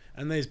week,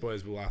 and these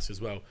boys will ask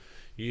as well,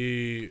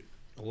 you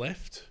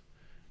left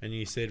and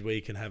you said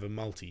we can have a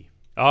multi.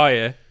 Oh,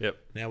 yeah. Yep.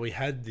 Now, we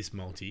had this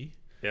multi,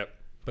 Yep.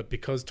 but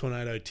because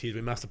Tornado Tears,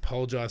 we must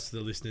apologise to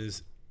the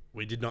listeners.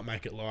 We did not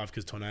make it live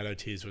because Tornado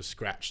Tears was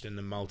scratched and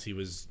the multi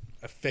was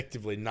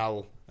effectively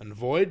null and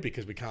void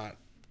because we can't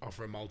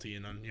offer a multi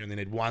and you only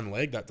need one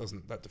leg. That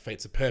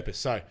defeats the purpose.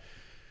 So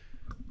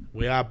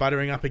we are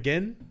buttering up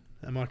again.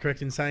 Am I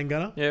correct in saying,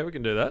 Gunner? Yeah, we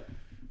can do that.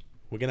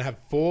 We're going to have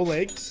 4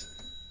 legs.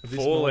 Of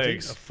this Four multi,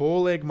 legs. A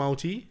 4-leg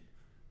multi.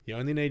 You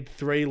only need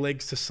 3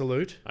 legs to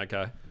salute,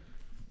 Okay.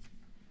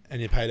 and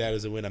you're paid out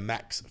as a winner.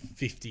 Max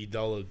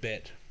 $50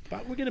 bet.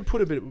 But we're going to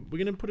put a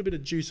bit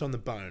of juice on the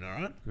bone.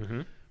 All right.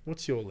 Mm-hmm.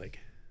 What's your leg?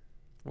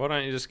 Why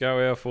don't you just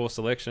go our 4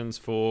 selections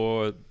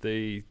for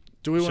the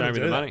Do we Show want Me to the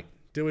do that? Money?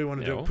 Do we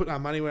want to Yeah, do well. put our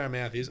money where our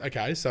mouth is?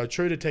 Okay, so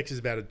True Detective is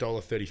about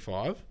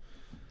 $1.35.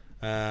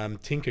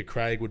 Tinker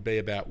Craig would be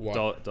about what?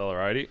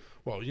 $1.80?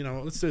 Well, you know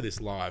what? Let's do this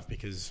live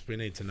because we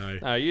need to know.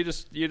 No, you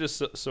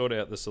just sort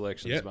out the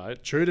selections, Yep.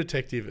 mate. True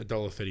Detective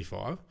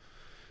 $1.35.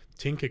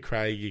 Tinker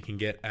Craig you can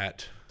get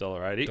at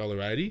 $1.80.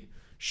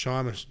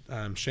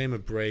 $1.80. Shima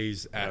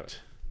Breeze at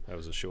That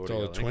was a shorty. I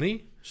think.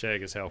 $1.20.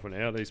 Shag is helping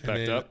out. He's And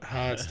packed then up.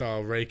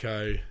 Hardstyle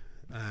Rico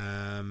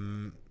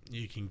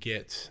you can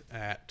get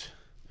at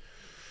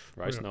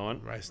Race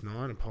 9. Race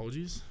 9,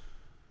 apologies.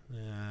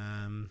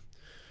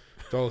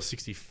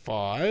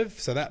 $1.65.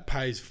 So that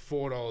pays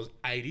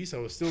 $4.80. So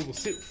we'll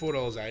sit at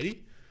 $4.80,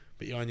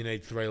 but you only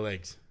need 3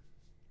 legs.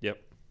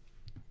 Yep.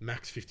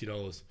 Max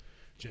 $50.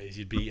 Jeez,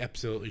 you'd be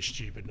absolutely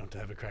stupid not to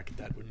have a crack at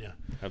that, wouldn't you?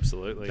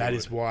 Absolutely. That you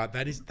is would. why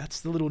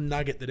that's the little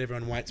nugget that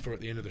everyone waits for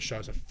at the end of the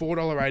show. So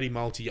 $4.80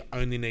 multi, you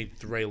only need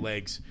 3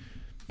 legs.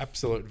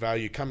 Absolute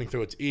value coming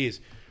through its ears.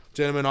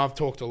 Gentlemen, I've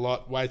talked a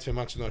lot, way too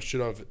much than I should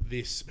have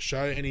this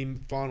show. Any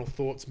final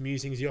thoughts,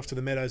 musings? You off to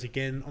the Meadows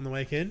again on the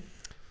weekend?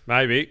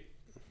 Maybe.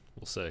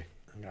 We'll see.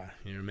 Okay,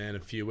 you're a man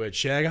of few words.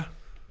 Shagger?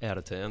 Out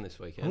of town this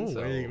weekend. Oh,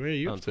 so where are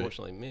you off to?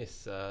 unfortunately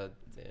miss down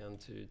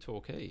to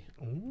Torquay.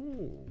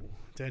 Ooh,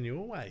 down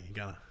your way, you're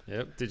gonna.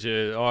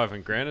 Yep. I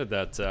haven't granted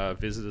that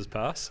visitor's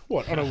pass.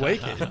 What, on a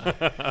weekend?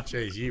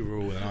 Jeez, you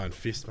rule with an iron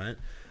fist, mate.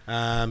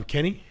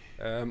 Kenny?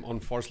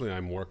 Unfortunately,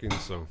 I'm working,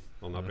 so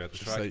I'll not be at the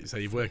track. So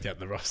you've worked out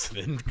the roster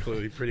then,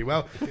 clearly pretty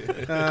well.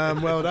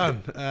 Well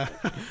done.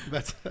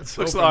 That's Looks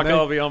all like from me.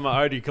 I'll be on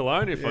my Odie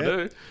cologne if I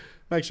do.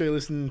 Make sure you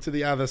listen to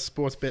the other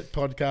Sports Bet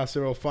podcasts.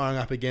 They're all firing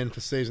up again for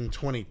season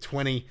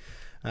 2020.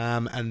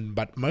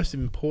 But most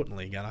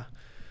importantly, Gunnar,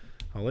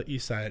 I'll let you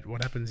say it.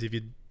 What happens if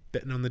you're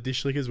betting on the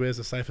dish lickers? Where's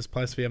the safest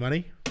place for your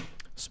money?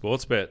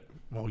 Sports bet.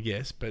 Well,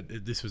 yes, but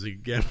this was a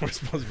gamble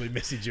responsibly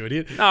message you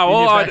idiot. No,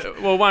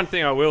 one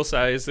thing I will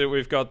say is that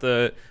we've got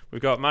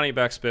money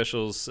back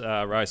specials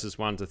races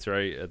 1 to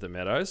 3 at the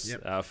Meadows.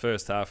 Yep.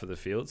 First half of the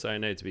field, so you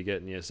need to be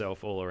getting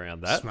yourself all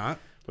around that. Smart.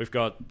 We've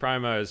got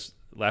promos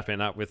lapping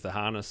up with the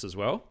harness as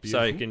well,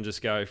 so you can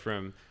just go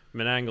from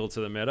Menangle to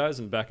the Meadows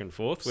and back and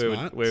forth.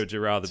 Where would you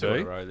rather 2 in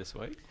be? a row this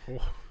week.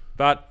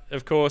 But,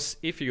 of course,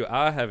 if you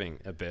are having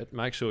a bet,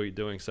 make sure you're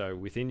doing so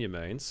within your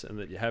means and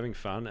that you're having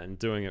fun and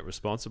doing it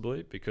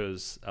responsibly,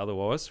 because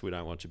otherwise we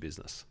don't want your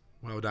business.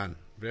 Well done.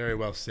 Very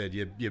well said.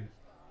 You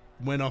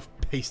went off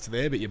piste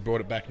there, but you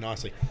brought it back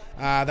nicely.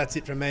 That's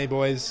it from me,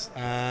 boys.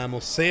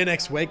 We'll see you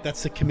next week.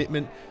 That's the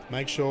commitment.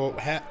 Make sure,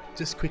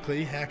 just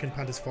quickly, how can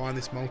punters find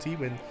this multi?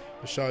 When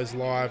the show's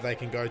live, they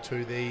can go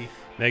to the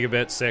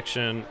Megabet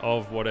section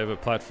of whatever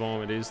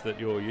platform it is that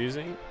you're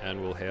using,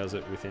 and we'll house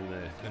it within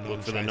there.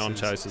 Look for the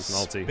non-chasers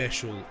multi.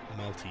 Special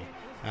multi.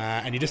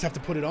 And you just have to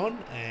put it on,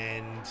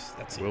 and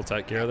that's it. We'll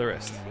take care of the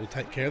rest. We'll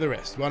take care of the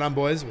rest. Well done,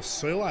 boys. We'll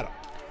see you later.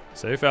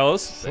 See you,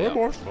 fellas. See you,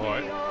 boys. Bye.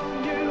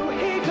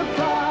 You eat to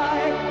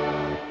fly.